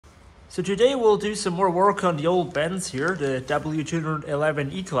So today we'll do some more work on the old Benz here, the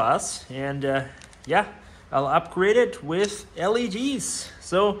W211 E-Class, and yeah, I'll upgrade it with LEDs.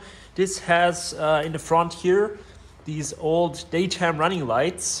 So this has in the front here these old daytime running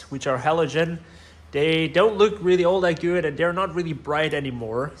lights, which are halogen. They don't look really all that good and they're not really bright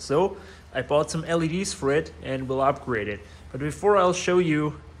anymore. So I bought some LEDs for it and we'll upgrade it. But before, I'll show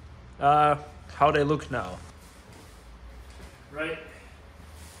you how they look now. Right.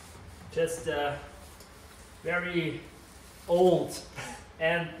 Just very old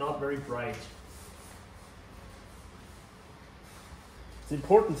and not very bright. The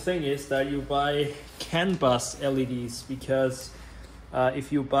important thing is that you buy CAN bus LEDs, because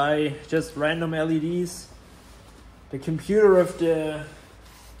if you buy just random LEDs, the computer of the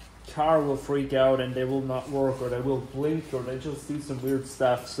car will freak out and they will not work, or they will blink, or they just do some weird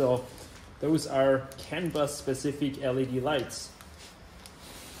stuff. So those are CAN bus specific LED lights.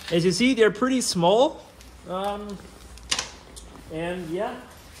 As you see, they're pretty small, and yeah,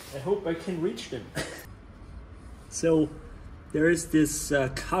 I hope I can reach them. So there is this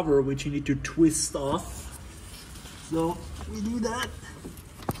cover which you need to twist off. So we do that.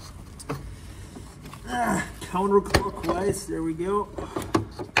 Counterclockwise, there we go.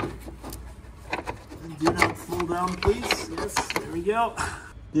 And do not fall down, please. Yes, there we go.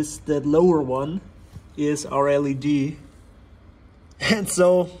 That lower one is our LED. And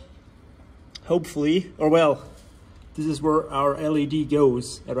so, hopefully, or well, this is where our LED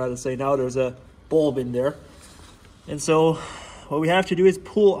goes. I'd rather say now there's a bulb in there. And so, what we have to do is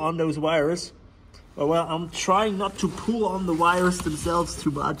pull on those wires. Well, I'm trying not to pull on the wires themselves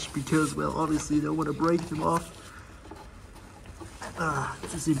too much because, well, obviously I don't want to break them off.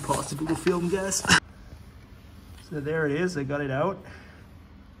 This is impossible to film, guys. So there it is, I got it out.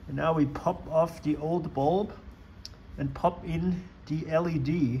 And now we pop off the old bulb and pop in the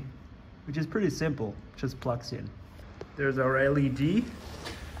LED, which is pretty simple, just plugs in. There's our LED.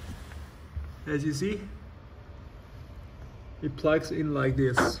 As you see, it plugs in like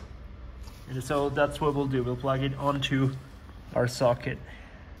this. And so that's what we'll do. We'll plug it onto our socket.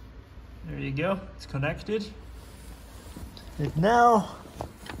 There you go, it's connected. And now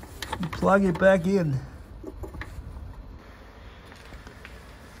we plug it back in.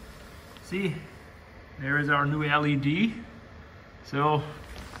 See, there is our new LED. So,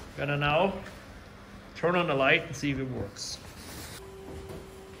 gonna now turn on the light and see if it works.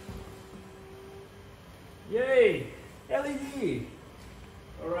 Yay, LED.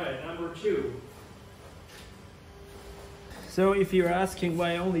 All right, number 2. So if you're asking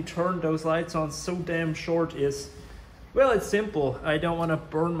why I only turned those lights on so damn short is, well, it's simple. I don't want to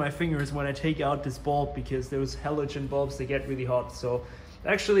burn my fingers when I take out this bulb, because those halogen bulbs, they get really hot. So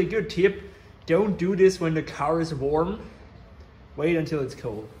actually, good tip, don't do this when the car is warm. Wait until it's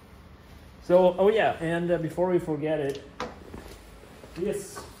cold. So, oh yeah, and before we forget it,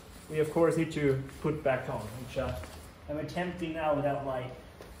 this we of course need to put back on, which I'm attempting now without light.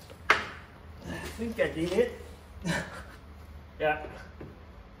 I think I did it. Yeah,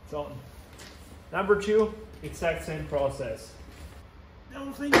 it's on. Number 2, exact same process. I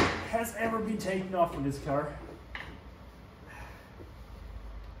don't think it has ever been taken off in this car.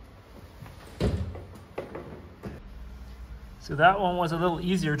 So that one was a little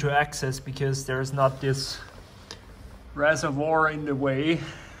easier to access because there's not this reservoir in the way.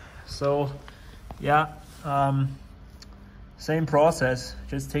 So yeah, same process,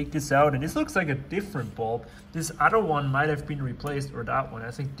 just take this out, and this looks like a different bulb. This other one might have been replaced, or that one.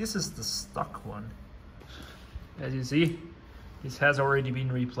 I think this is the stock one. As you see, this has already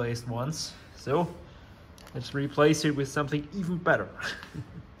been replaced once. So let's replace it with something even better.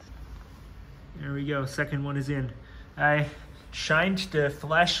 There we go, second one is in. I shined the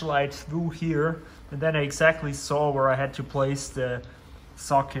flashlight through here, and then I exactly saw where I had to place the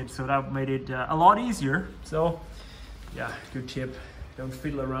socket, so that made it a lot easier. So yeah, good tip. Don't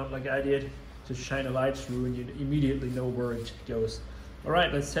fiddle around like I did. Just shine a light through and you immediately know where it goes. All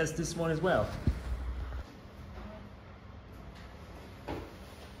right, let's test this one as well.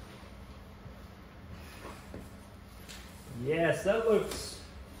 Yes, that looks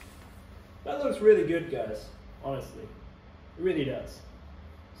really good, guys. Honestly, it really does.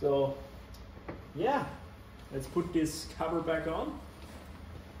 So yeah, let's put this cover back on.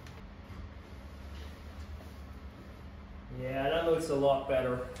 Yeah, that looks a lot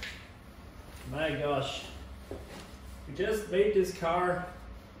better. My gosh, we just made this car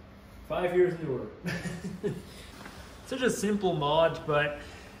 5 years newer. Such a simple mod, but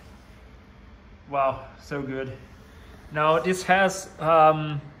wow, so good. Now this has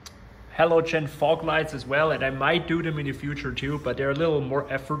halogen fog lights as well, and I might do them in the future too, but they're a little more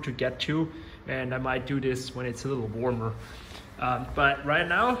effort to get to, and I might do this when it's a little warmer. But right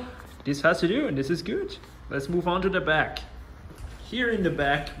now, this has to do, and this is good. Let's move on to the back. Here in the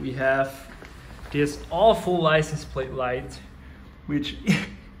back, we have this awful license plate light, which,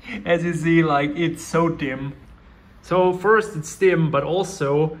 as you see, like, it's so dim. So first it's dim, but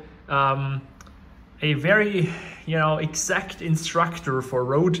also a very, exact instructor for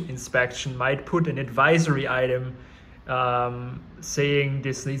road inspection might put an advisory item saying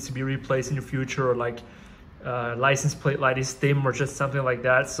this needs to be replaced in the future, or like license plate light is dim, or just something like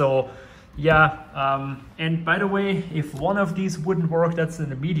that. So yeah, and by the way, if one of these wouldn't work, that's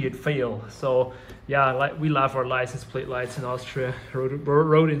an immediate fail. So yeah, we love our license plate lights in Austria.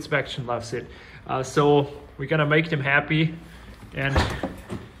 Road inspection loves it. So we're gonna make them happy and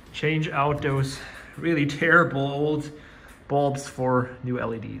change out those really terrible old bulbs for new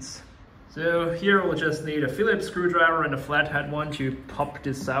LEDs. So here we'll just need a Phillips screwdriver and a flathead one to pop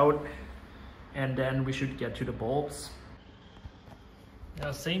this out, and then we should get to the bulbs.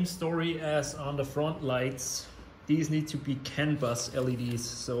 Now, same story as on the front lights. These need to be CAN bus LEDs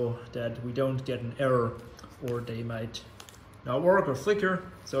so that we don't get an error, or they might not work or flicker.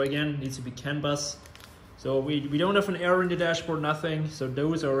 So again, needs to be CAN bus. So we don't have an error in the dashboard, nothing. So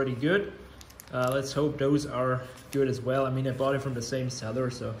those are already good. Let's hope those are good as well. I mean, I bought it from the same seller,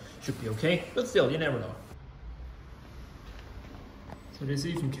 so should be okay. But still, you never know. So this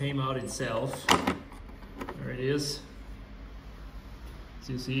even came out itself. There it is. As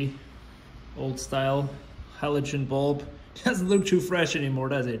you see, old style halogen bulb. Doesn't look too fresh anymore,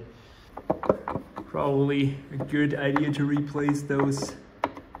 does it? Probably a good idea to replace those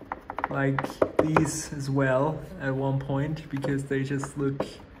like these as well at one point, because they just look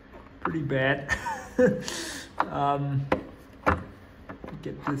pretty bad.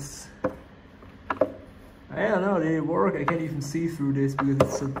 Get this. I don't know, they work. I can't even see through this because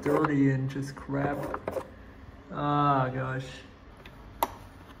it's so dirty and just crap. Ah, gosh.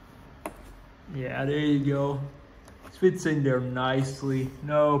 Yeah, there you go. It fits in there nicely,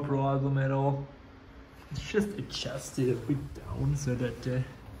 no problem at all. It's just adjusted a bit down so that,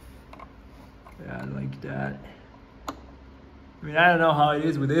 yeah, like that. I mean, I don't know how it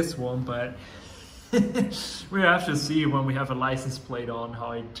is with this one, but we have to see when we have a license plate on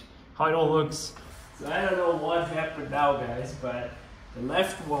how it all looks. So I don't know what happened now, guys, but the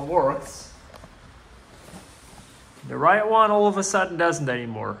left one works. The right one all of a sudden doesn't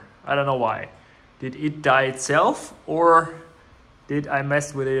anymore. I don't know why. Did it die itself, or did I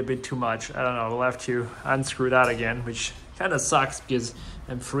mess with it a bit too much? I don't know. We'll have to unscrew that again, which kind of sucks because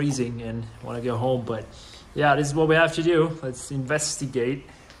I'm freezing and want to go home. But yeah, this is what we have to do. Let's investigate.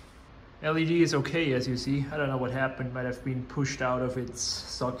 LED is okay, as you see. I don't know what happened. Might have been pushed out of its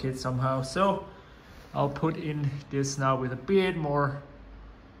socket somehow. So I'll put in this now with a bit more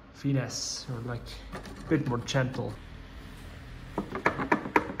finesse, or like a bit more gentle.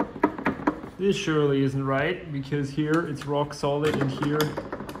 This surely isn't right, because here it's rock solid and here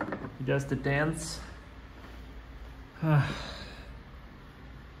it does the dance. I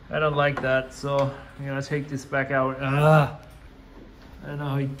don't like that, so I'm gonna take this back out. I don't know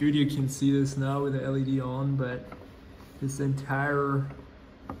how good you can see this now with the LED on, but this entire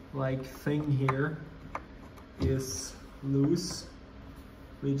like thing here is loose,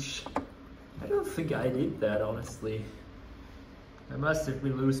 which I don't think I did that, honestly. I must have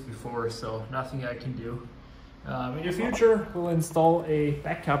been loose before, so nothing I can do. In the future, we'll install a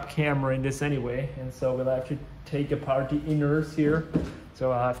backup camera in this anyway, and so we'll have to take apart the inners here.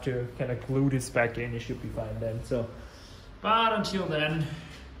 So I'll have to kind of glue this back in. It should be fine then. So, but until then,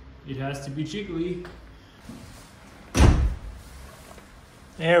 it has to be jiggly.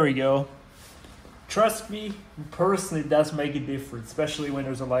 There we go. Trust me, personally, it does make a difference, especially when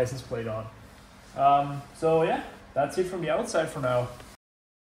there's a license plate on. So yeah. That's it from the outside for now.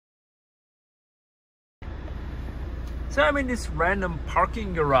 So I'm in this random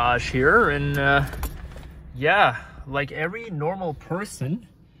parking garage here, and yeah, like every normal person,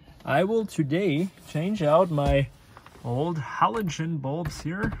 I will today change out my old halogen bulbs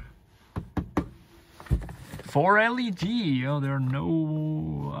here for LED. Oh, there are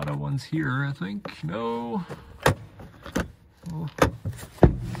no other ones here, I think. No. Oh.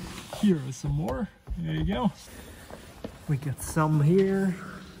 Here are some more. There you go. We got some here.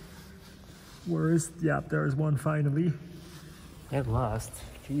 Where is, yeah, there's one finally. At last,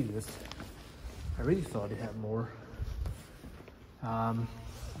 Jesus. I really thought it had more. But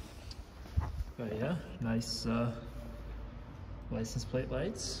yeah, nice license plate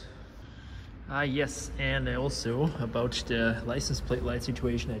lights. Yes, and also about the license plate light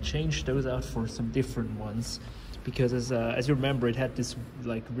situation, I changed those out for some different ones because as you remember, it had this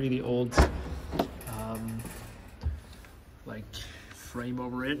like really old like frame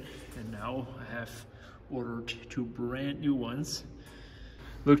over it, and now I have ordered 2 brand new ones.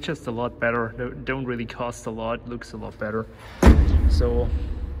 Look just a lot better, don't really cost a lot, looks a lot better. So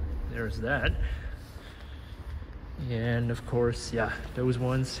there's that. And of course, yeah, those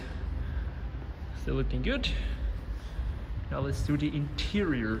ones still looking good. Now let's do the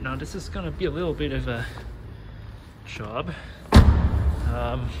interior. Now this is gonna be a little bit of a job.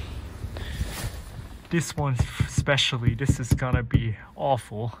 This one especially, this is gonna be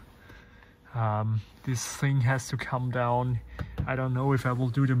awful. This thing has to come down. I don't know if I will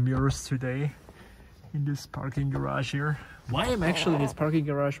do the mirrors today in this parking garage here. Why I'm actually in this parking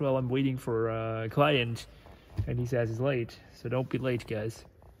garage? Well, I'm waiting for a client and he says he's late, so don't be late, guys.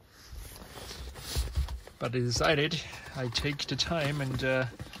 But I decided I'd take the time and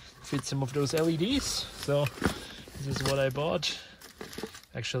fit some of those LEDs. So this is what I bought.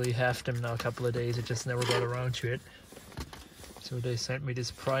 Actually have them now a couple of days, I just never got around to it. So they sent me this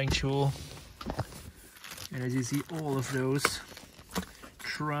prying tool. And as you see, all of those,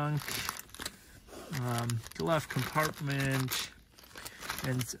 trunk, glove compartment,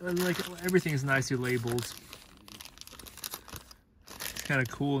 and like everything is nicely labeled. It's kind of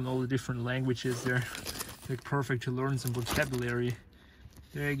cool in all the different languages there. Like perfect to learn some vocabulary.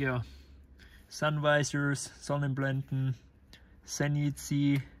 There you go. Sun visors, Sonnenblenden,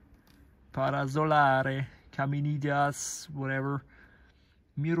 Senizi, Parasolare, Caminidas, whatever.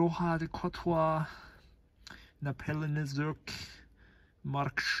 Miroha de Cotois, Napellenezuk,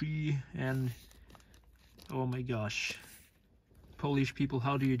 Markshi, and oh my gosh. Polish people,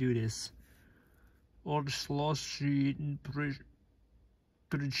 how do you do this? Orszlosi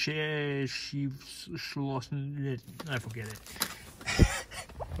I forget it.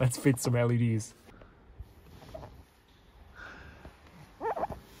 Let's fit some LEDs.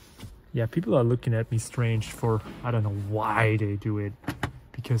 Yeah, people are looking at me strange for, I don't know why they do it,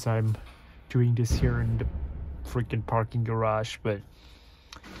 because I'm doing this here in the freaking parking garage. But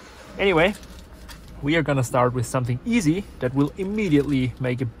anyway, we are gonna start with something easy that will immediately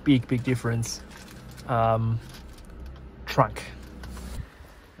make a big difference. Trunk.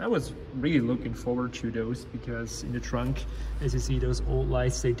 I was really looking forward to those because in the trunk, as you see, those old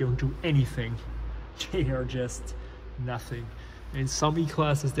lights, they don't do anything. They are just nothing. In some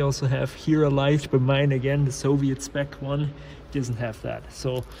E-classes they also have here a light, but mine, again, the Soviet spec one, doesn't have that.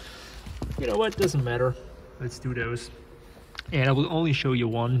 So you know what, doesn't matter, let's do those. And I will only show you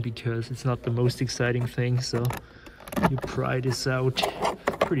one because it's not the most exciting thing. So you pry this out,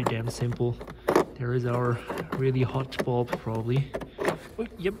 pretty damn simple. There is our really hot bulb, probably. Oh,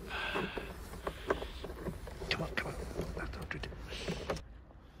 yep. Come on. Don't do that.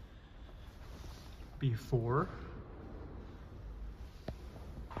 Before.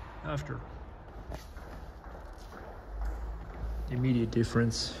 After. Immediate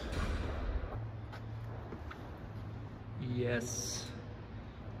difference. Yes.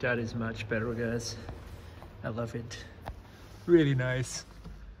 That is much better, guys. I love it. Really nice.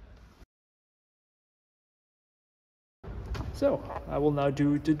 So, I will now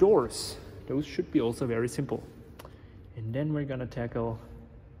do the doors. Those should be also very simple. And then we're gonna tackle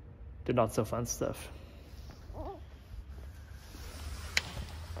the not so fun stuff.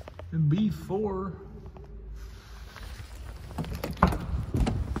 And before.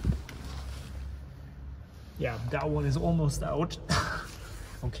 Yeah, that one is almost out.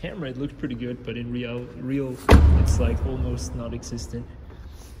 On camera it looked pretty good, but in real it's like almost not existent.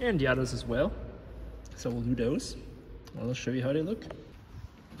 And the others as well. So we'll do those. I'll show you how they look.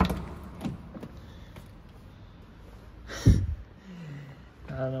 I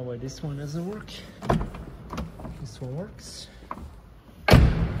don't know why this one doesn't work. This one works.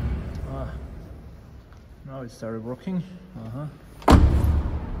 Now it started working.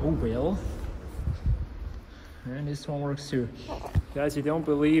 Oh well. And this one works too. Guys, you don't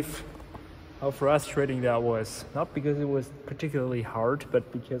believe how frustrating that was. Not because it was particularly hard, but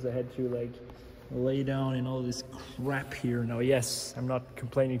because I had to like lay down in all this crap here. Now, yes, I'm not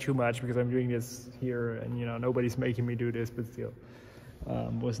complaining too much because I'm doing this here and, you know, nobody's making me do this, but still,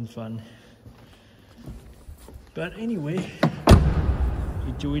 wasn't fun. But anyway,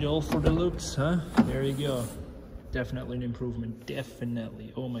 you do it all for the looks, huh? There you go. Definitely an improvement,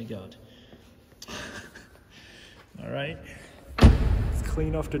 definitely. Oh my God. All right, let's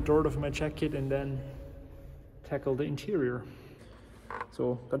clean off the dirt of my jacket and then tackle the interior.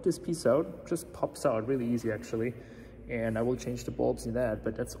 So got this piece out, just pops out really easy actually. and I will change the bulbs in that,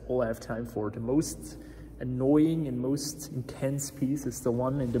 but that's all I have time for. The most annoying and most intense piece is the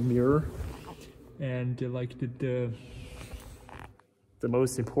one in the mirror, and like the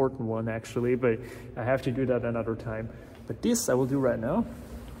most important one actually, but I have to do that another time. But this I will do right now,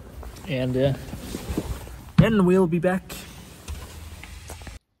 and then we'll be back.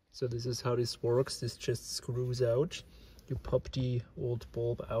 So this is how this works. This just screws out. You pop the old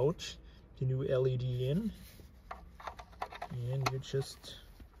bulb out, the new LED in, and you just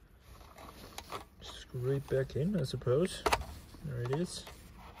screw it back in, I suppose. There it is.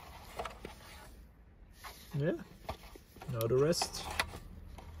 Yeah, now the rest.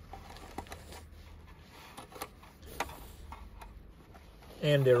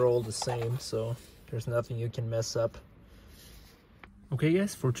 And they're all the same, so there's nothing you can mess up. Okay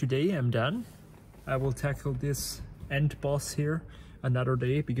guys, for today I'm done. I will tackle this Endboss here another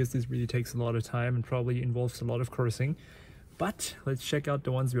day, because this really takes a lot of time and probably involves a lot of cursing. But let's check out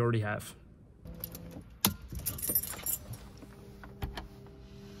the ones we already have.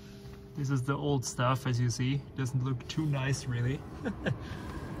 This is the old stuff, as you see. Doesn't look too nice really.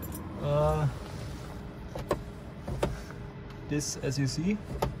 This, as you see,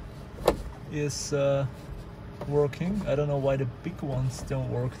 is working. I don't know why the big ones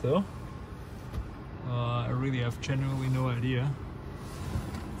don't work though. I really have genuinely no idea.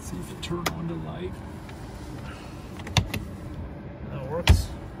 Let's see if you turn on the light. That works.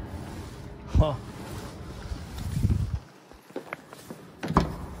 Huh.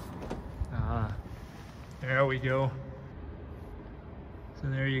 Ah, there we go. So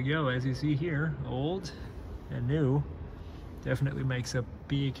there you go. As you see here, old and new. Definitely makes a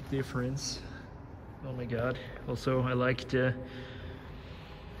big difference. Oh my god. Also, I like the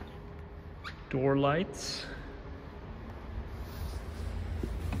door lights.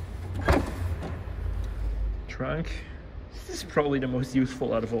 Trunk. This is probably the most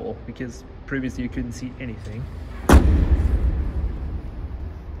useful out of all, because previously you couldn't see anything.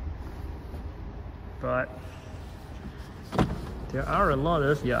 But there are a lot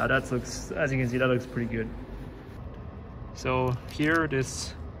of, yeah, that looks, as you can see, that looks pretty good. So here,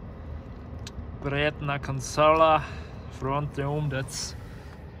 this Retina Consola front dome, that's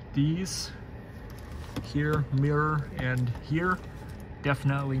these. Here, mirror, and here.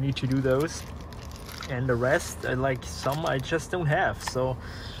 Definitely need to do those. And the rest, I like some I just don't have. So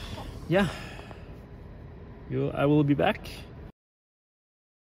yeah, I will be back.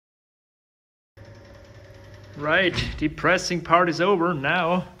 Right, depressing part is over.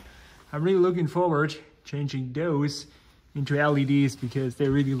 Now I'm really looking forward changing those into LEDs, because they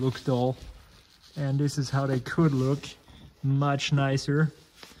really look dull, and this is how they could look much nicer.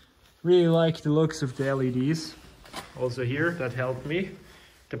 Really like the looks of the LEDs. Also here, that helped me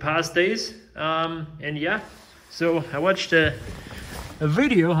the past days. And yeah, so I watched a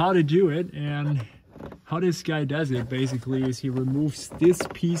video how to do it, and how this guy does it basically is he removes this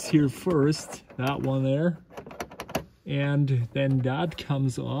piece here first, that one there, and then that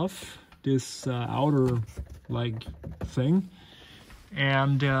comes off, this outer like thing,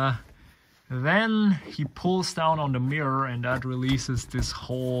 and then he pulls down on the mirror, and that releases this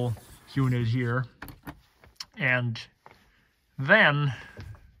whole unit here, and then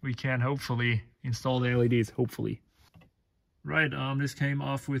we can hopefully install the LEDs, hopefully. Right, this came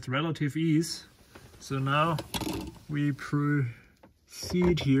off with relative ease. So now we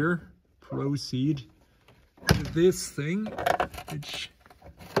proceed with this thing, which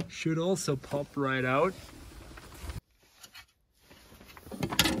should also pop right out.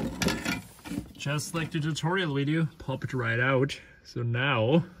 Just like the tutorial video, popped right out. So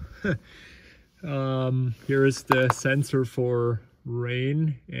now, here is the sensor for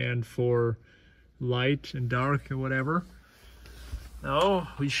rain and for light and dark or whatever. Now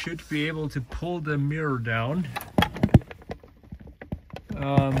we should be able to pull the mirror down.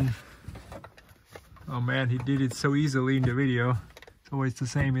 Oh man, he did it so easily in the video. It's always the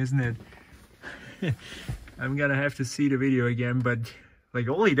same, isn't it? I'm gonna have to see the video again, but like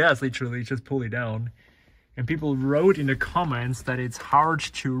all he does literally just pull it down. And people wrote in the comments that it's hard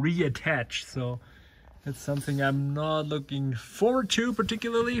to reattach, so that's something I'm not looking forward to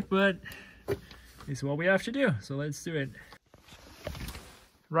particularly, but it's what we have to do, so let's do it.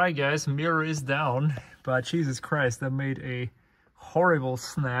 Right guys, mirror is down, but Jesus Christ, that made a horrible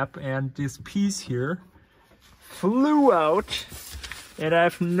snap, and this piece here flew out, and I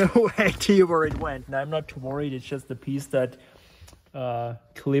have no idea where it went. Now I'm not too worried, it's just the piece that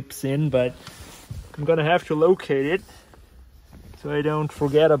clips in, but I'm gonna have to locate it so I don't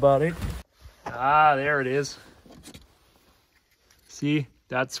forget about it. Ah, there it is. See,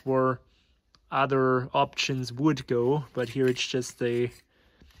 that's where other options would go, but here it's just a, you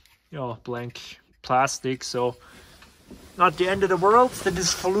know, blank plastic, so not the end of the world that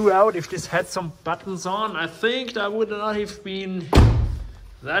this flew out. If this had some buttons on, I think that would not have been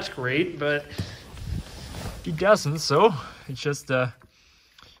that great, but it doesn't, so it's just a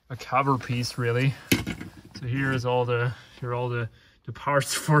cover piece really. So here's all the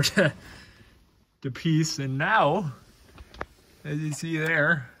parts for the piece, and now, as you see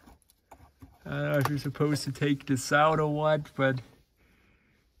there, I don't know if you're supposed to take this out or what, but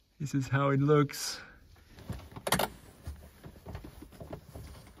this is how it looks.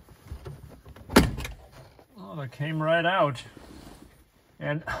 Oh, it came right out.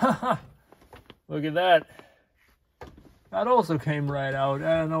 And look at that. That also came right out.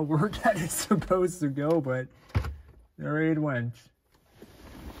 I don't know where that is supposed to go, but there it went.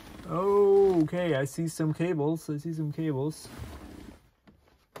 Oh, okay, I see some cables.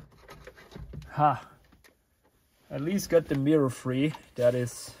 Ha. At least got the mirror free. That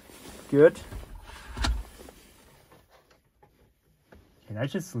is good. Can I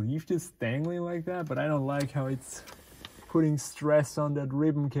just leave this dangling like that? But I don't like how it's putting stress on that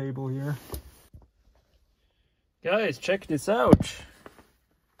ribbon cable here. Guys, check this out.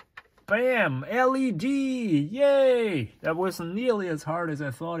 Bam! LED! Yay! That wasn't nearly as hard as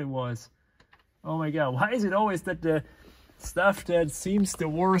I thought it was. Oh my god, why is it always that the stuff that seems the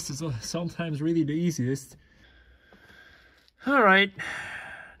worst is sometimes really the easiest? Alright,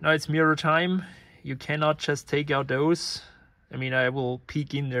 now it's mirror time. You cannot just take out those. I mean, I will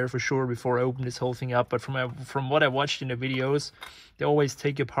peek in there for sure before I open this whole thing up, but from what I watched in the videos, they always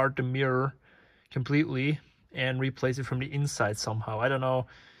take apart the mirror completely and replace it from the inside somehow. I don't know,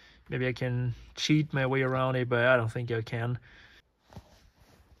 maybe I can cheat my way around it, but I don't think I can.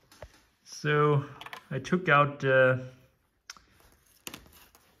 So I took out the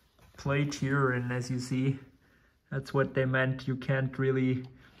plate here, and as you see, that's what they meant. You can't really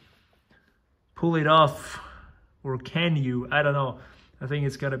pull it off. Or can you? I don't know. I think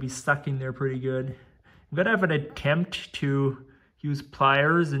it's gotta be stuck in there pretty good. I'm gonna have an attempt to use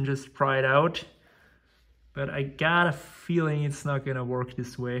pliers and just pry it out, but I got a feeling it's not gonna work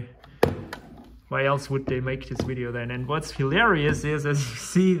this way. Why else would they make this video then? And what's hilarious is, as you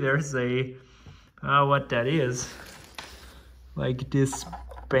see, there's a, what that is. Like this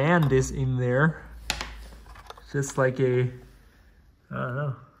band is in there. Just like a, I don't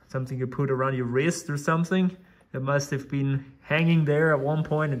know, something you put around your wrist or something. It must have been hanging there at one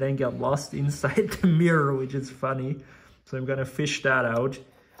point and then got lost inside the mirror, which is funny. So I'm gonna fish that out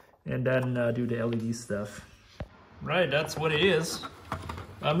and then do the LED stuff. Right, that's what it is.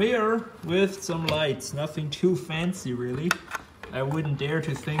 A mirror with some lights, nothing too fancy really. I wouldn't dare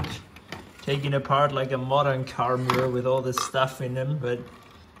to think taking apart like a modern car mirror with all this stuff in them, but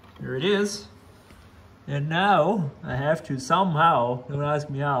here it is. And now I have to somehow, don't ask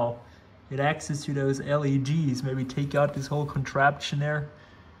me how, get access to those LEDs, maybe take out this whole contraption there.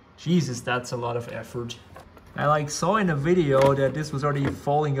 Jesus, that's a lot of effort. I saw in a video that this was already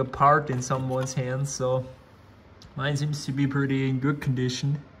falling apart in someone's hands, so mine seems to be pretty in good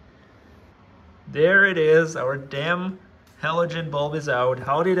condition. There it is, our damn halogen bulb is out.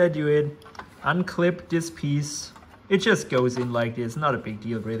 How did I do it? Unclip this piece. It just goes in like this, not a big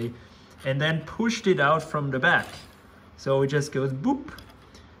deal really. And then pushed it out from the back. So it just goes boop.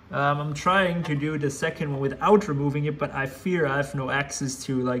 I'm trying to do the second one without removing it, but I fear I have no access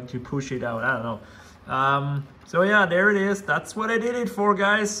to push it out. I don't know. So yeah, there it is. That's what I did it for,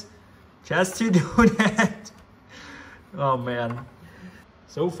 guys. Just to do that. Oh man.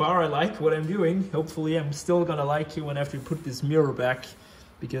 So far I like what I'm doing. Hopefully I'm still gonna like it when I have to put this mirror back,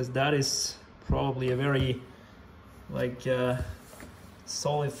 because that is probably a very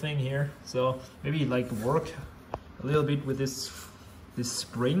solid thing here. So maybe work a little bit with this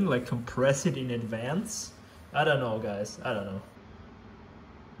spring, compress it in advance. I don't know, guys, I don't know.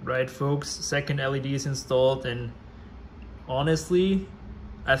 Right folks, second LED is installed, and honestly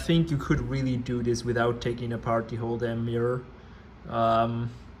I think you could really do this without taking apart the whole damn mirror.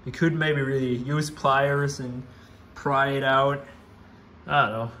 You could maybe really use pliers and pry it out. I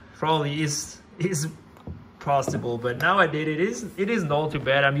don't know, probably is possible, but now I did it. It isn't all too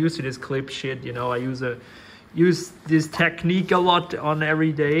bad. I'm used to this clip shit, you know. I use this technique a lot on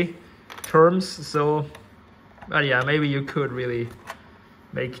everyday terms, so but yeah, maybe you could really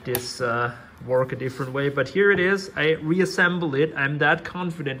make this work a different way. But here it is. I reassembled it. I'm that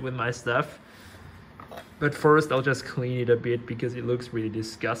confident with my stuff, but first I'll just clean it a bit because it looks really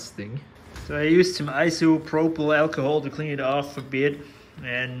disgusting. So I used some isopropyl alcohol to clean it off a bit,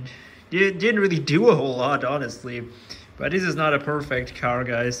 and it didn't really do a whole lot, honestly. But this is not a perfect car,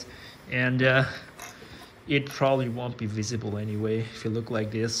 guys, and it probably won't be visible anyway if you look like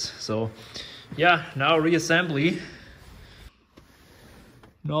this. So yeah, now reassembly.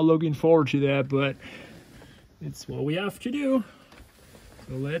 Not looking forward to that, but it's what we have to do.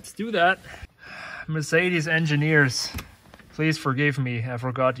 So let's do that. Mercedes engineers, please forgive me. I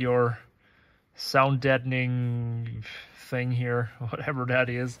forgot your sound deadening thing here, whatever that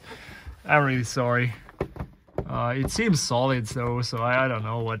is. I'm really sorry. It seems solid though, so I don't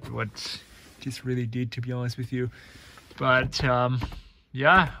know what this really did, to be honest with you. But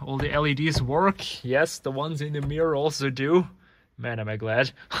yeah, all the LEDs work. Yes, the ones in the mirror also do. Man, am I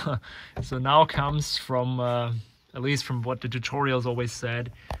glad. So now comes from, at least from what the tutorials always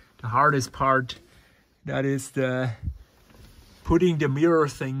said, the hardest part. That is the putting the mirror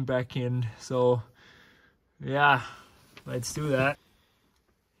thing back in. So yeah, let's do that.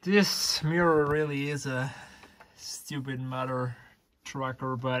 This mirror really is a stupid mother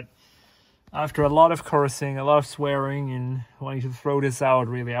trucker, but after a lot of cursing, a lot of swearing, and wanting to throw this out,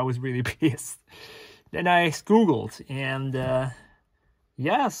 really, I was really pissed. Then I Googled, and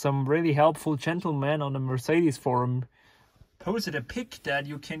yeah, some really helpful gentleman on the Mercedes forum posted a pic that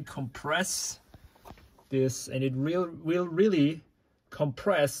you can compress this, and it will really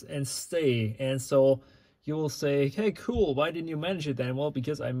compress and stay. And so you will say, hey, cool, why didn't you manage it then? Well,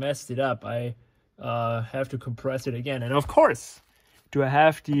 because I messed it up. I have to compress it again. And of course, do I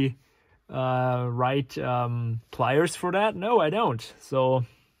have the right pliers for that? No, I don't. So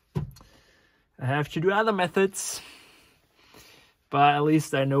I have to do other methods. But at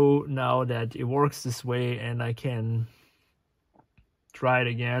least I know now that it works this way, and I can try it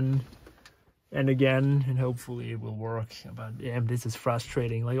again and again, and hopefully it will work. But yeah, this is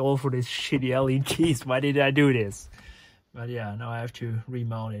frustrating, like all for these shitty LEDs. Why did I do this? But yeah, now I have to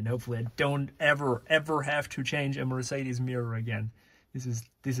remount it. Hopefully I don't ever have to change a Mercedes mirror again. This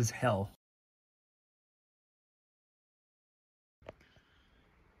is hell.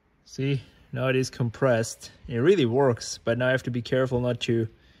 See, now it is compressed. It really works, but now I have to be careful not to,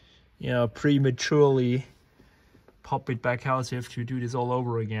 you know, prematurely pop it back out. So you have to do this all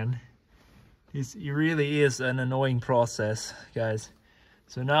over again. It really is an annoying process, guys.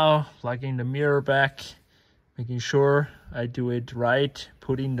 So now plugging the mirror back, making sure I do it right,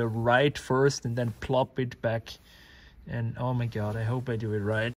 putting the right first and then plop it back. And oh my God, I hope I do it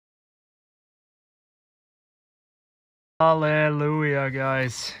right. Hallelujah,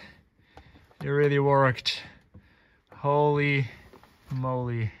 guys. It really worked. Holy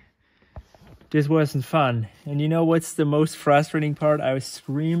moly. This wasn't fun. And you know what's the most frustrating part? I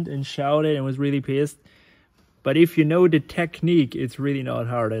screamed and shouted and was really pissed. But if you know the technique, it's really not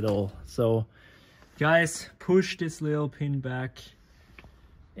hard at all. So guys, push this little pin back.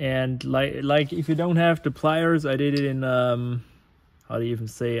 And like if you don't have the pliers, I did it in, how do you even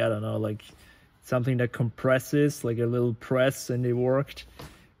say, I don't know, like something that compresses, like a little press, and it worked.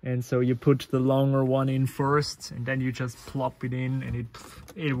 And so you put the longer one in first, and then you just plop it in, and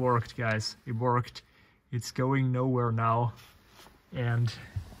it worked, guys. It worked. It's going nowhere now. And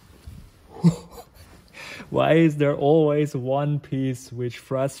why is there always one piece which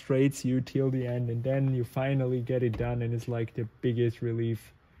frustrates you till the end, and then you finally get it done, and it's like the biggest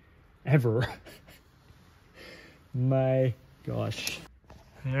relief ever. My gosh.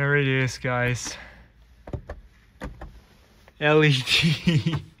 There it is, guys.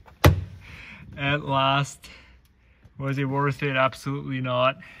 LED. At last. Was it worth it? Absolutely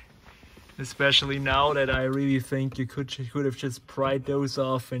not. Especially now that I really think you could have just pried those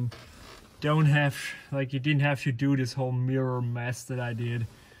off and you didn't have to do this whole mirror mess that I did.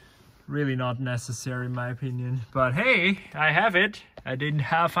 Really not necessary in my opinion. But hey, I have it. I didn't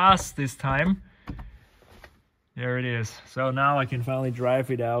half-ass this time. There it is. So now I can finally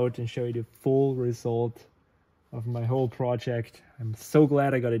drive it out and show you the full result of my whole project. I'm so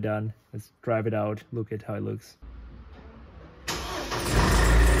glad I got it done. Let's drive it out, look at how it looks.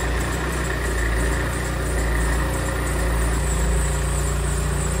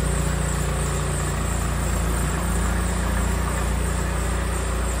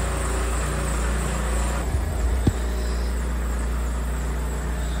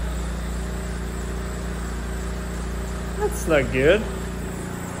 That's not good.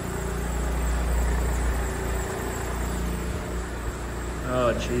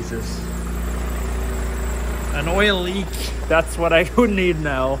 Oh, Jesus. An oil leak. That's what I would need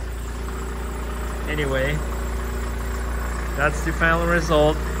now. Anyway, that's the final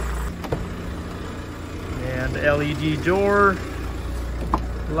result. And LED door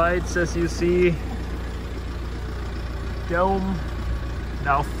lights, as you see. Dome.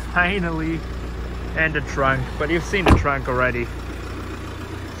 Now finally and the trunk, but you've seen the trunk already.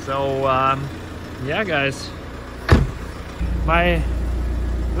 So yeah guys, my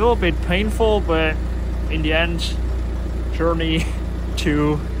little bit painful, but in the end, journey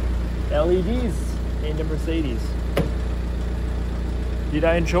to LEDs in the Mercedes. Did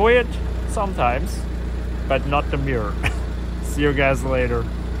I enjoy it? Sometimes, but not the mirror. See you guys later.